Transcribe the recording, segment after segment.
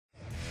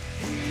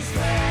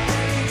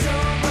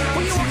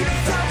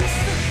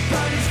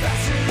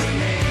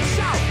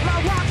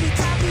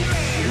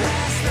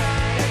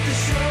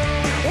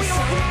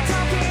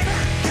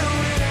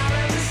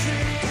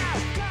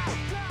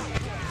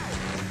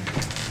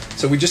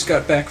So we just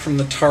got back from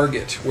the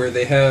Target, where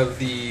they have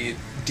the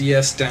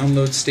DS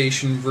Download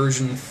Station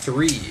version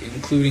 3,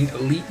 including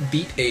Elite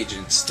Beat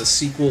Agents, the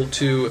sequel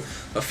to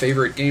a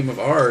favorite game of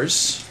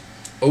ours,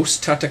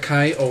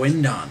 Tatakae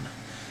Ouendan,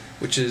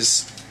 which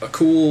is a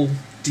cool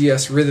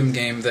DS rhythm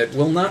game that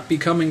will not be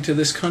coming to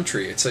this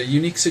country. It's a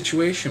unique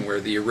situation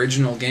where the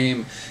original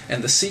game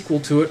and the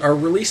sequel to it are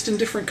released in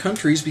different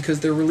countries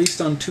because they're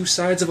released on two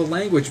sides of a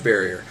language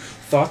barrier.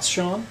 Thoughts,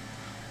 Sean?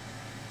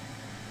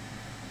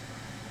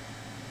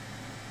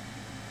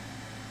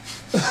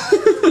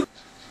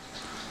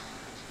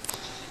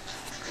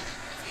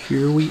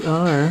 Here we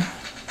are.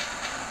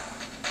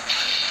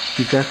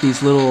 We've got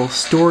these little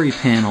story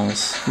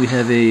panels. We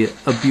have a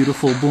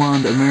beautiful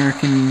blonde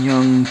American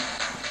young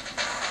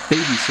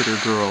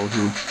babysitter girl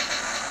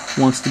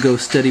who wants to go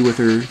study with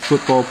her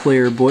football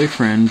player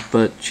boyfriend,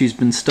 but she's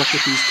been stuck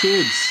with these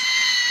kids.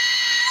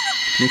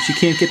 And if she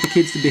can't get the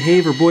kids to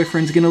behave, her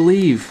boyfriend's gonna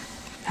leave.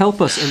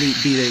 Help us, Elite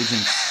Beat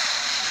Agents.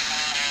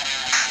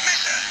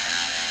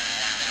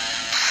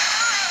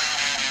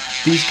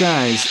 These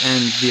guys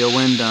and the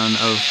Ouendan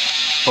of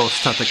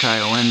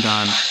Tatakae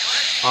Ouendan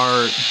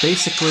are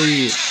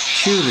basically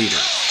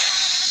cheerleaders.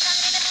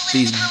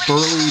 These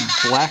burly,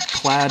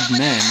 black-clad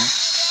men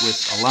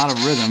with a lot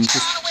of rhythm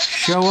just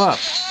show up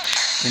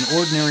in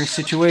ordinary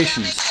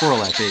situations,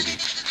 Correlate baby,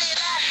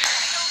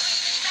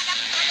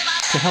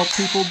 to help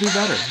people do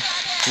better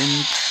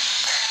in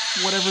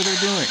whatever they're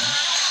doing.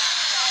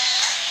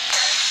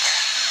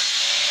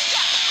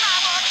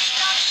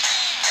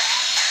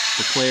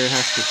 The player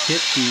has to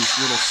hit these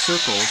little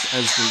circles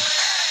as the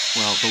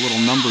little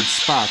numbered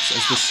spots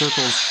as the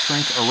circles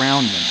shrink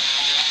around them.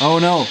 Oh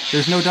no,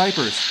 there's no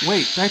diapers.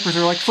 Wait, diapers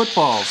are like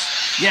footballs.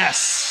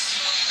 Yes!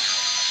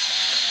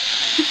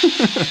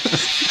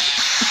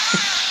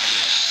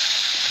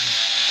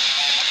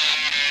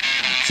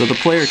 So the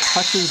player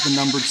touches the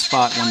numbered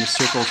spot when the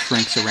circle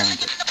shrinks around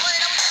it.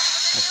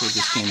 I've heard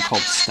this game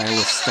called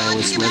Stylus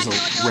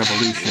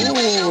Revolution.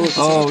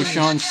 Oh,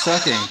 Sean's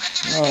sucking.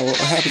 Oh, what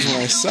happens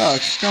when I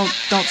suck? Don't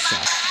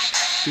suck.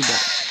 Do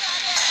better.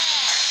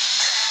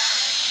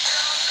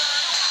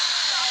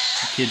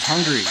 The kid's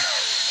hungry.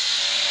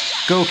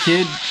 Go,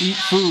 kid. Eat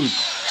food.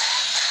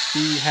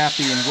 Be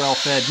happy and well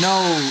fed.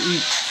 No,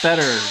 eat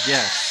better.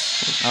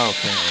 Yes.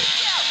 Okay.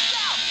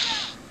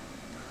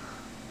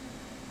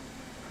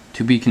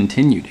 To be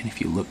continued, and if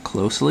you look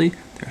closely,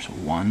 there's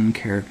one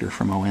character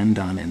from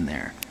Ouendan in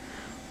there.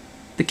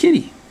 The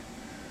kitty.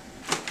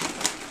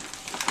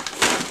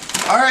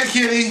 Alright,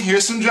 kitty,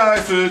 here's some dry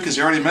food, because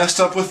you already messed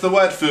up with the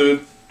wet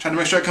food. Trying to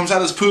make sure it comes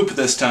out as poop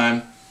this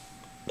time.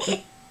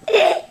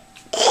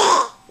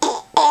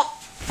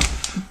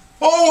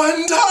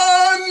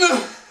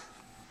 Ouendan!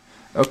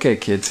 Okay,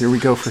 kids, here we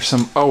go for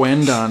some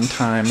Ouendan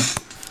time.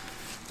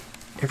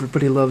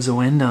 Everybody loves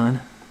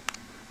Ouendan.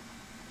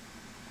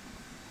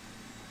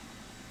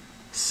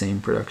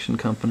 Same production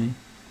company.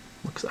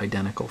 Looks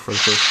identical for the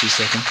first few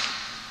seconds.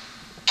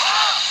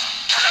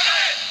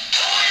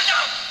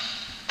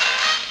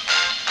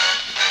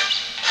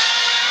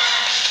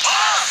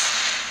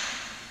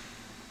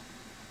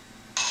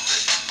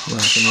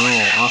 Rock and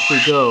roll. Off we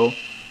go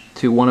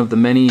to one of the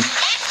many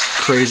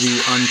crazy,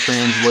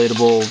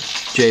 untranslatable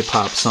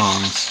J-pop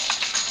songs.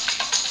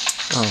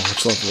 Oh,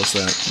 which level was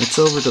that? It's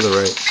over to the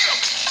right.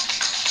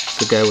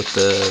 The guy with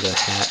the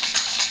hat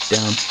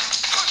down.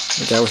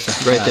 The guy with the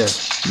hat. Right there.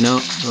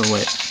 No, oh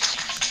wait.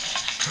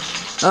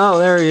 Oh,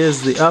 there he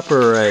is, the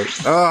upper right.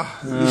 Oh,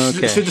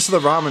 okay. You should just see the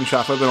ramen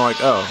shop. I've been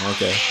like, oh,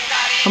 okay.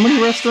 How many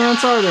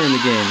restaurants are there in the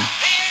game?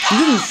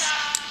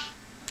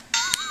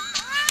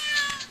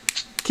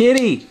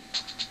 Kitty!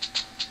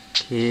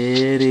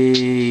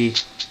 Kitty!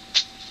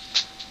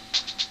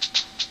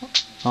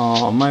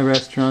 Oh, my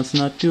restaurant's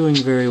not doing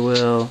very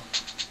well.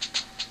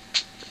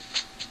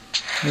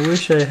 I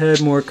wish I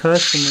had more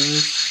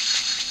customers.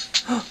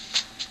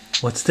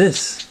 What's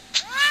this?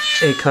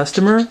 A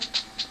customer?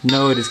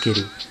 No, it is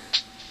Kitty.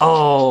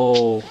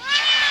 Oh,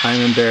 I'm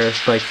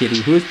embarrassed by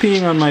Kitty, who is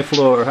peeing on my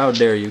floor. How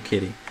dare you,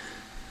 Kitty?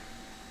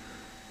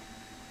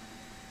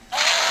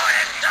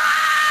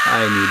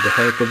 I need the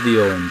help of the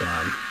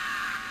Ouendan.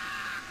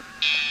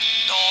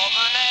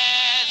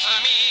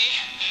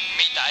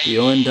 The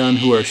Ouendan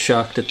who are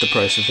shocked at the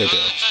price of their bill.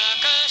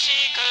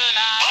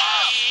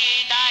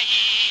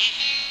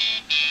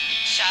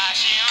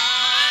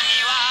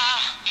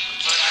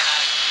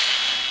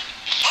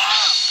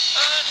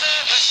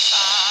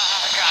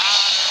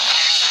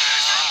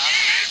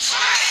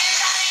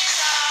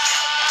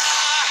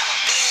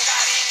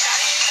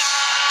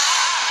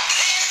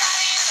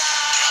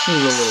 This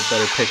is a little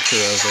better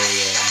picture of a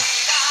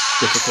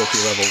difficulty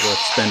level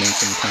worth spending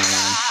some time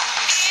on.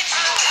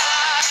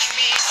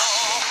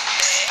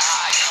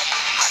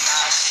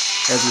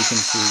 As you can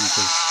see,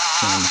 because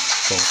I'm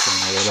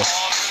faltering a little.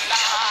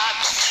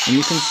 And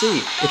you can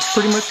see, it's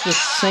pretty much the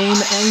same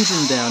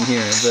engine down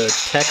here. The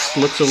text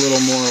looks a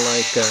little more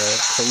like a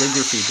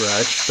calligraphy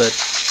brush, but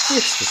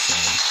it's the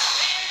same.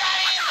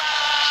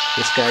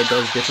 This guy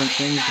does different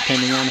things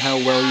depending on how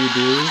well you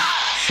do.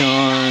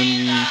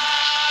 Sean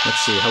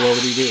Let's see, how well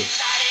did he do?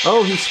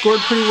 Oh, he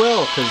scored pretty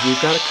well, because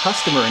we've got a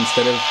customer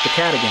instead of the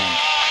cat again.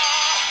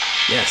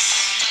 Yes.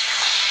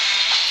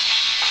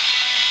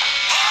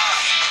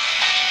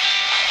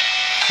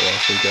 So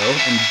off we go.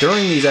 And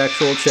during these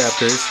actual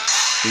chapters,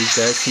 these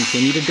guys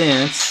continue to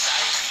dance,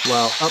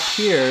 while up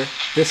here,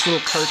 this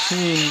little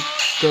cartoon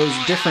goes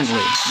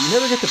differently. You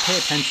never get to pay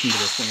attention to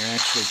this when you're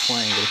actually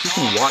playing, but if you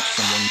can watch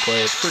someone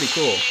play, it's pretty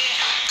cool.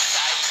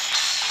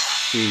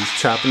 He's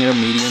chopping at a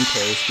medium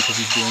pace because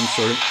he's doing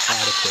sort of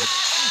adequate.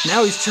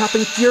 Now he's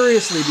chopping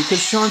furiously because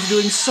Sean's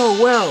doing so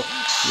well.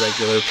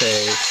 Regular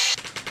pace.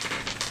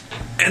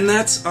 And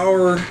that's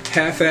our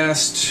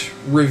half-assed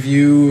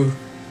review,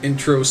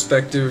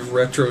 introspective,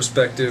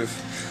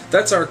 retrospective.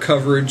 That's our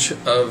coverage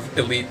of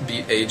Elite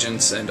Beat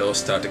Agents and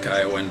Os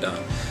Tatakae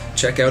Ouendan.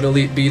 Check out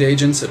Elite Beat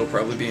Agents. It'll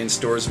probably be in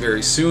stores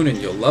very soon and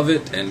you'll love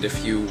it. And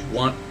if you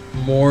want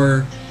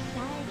more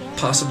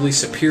possibly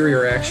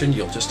superior action,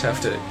 you'll just have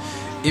to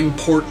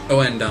import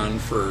Ouendan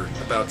for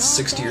about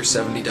 $60 or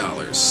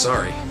 $70.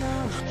 Sorry.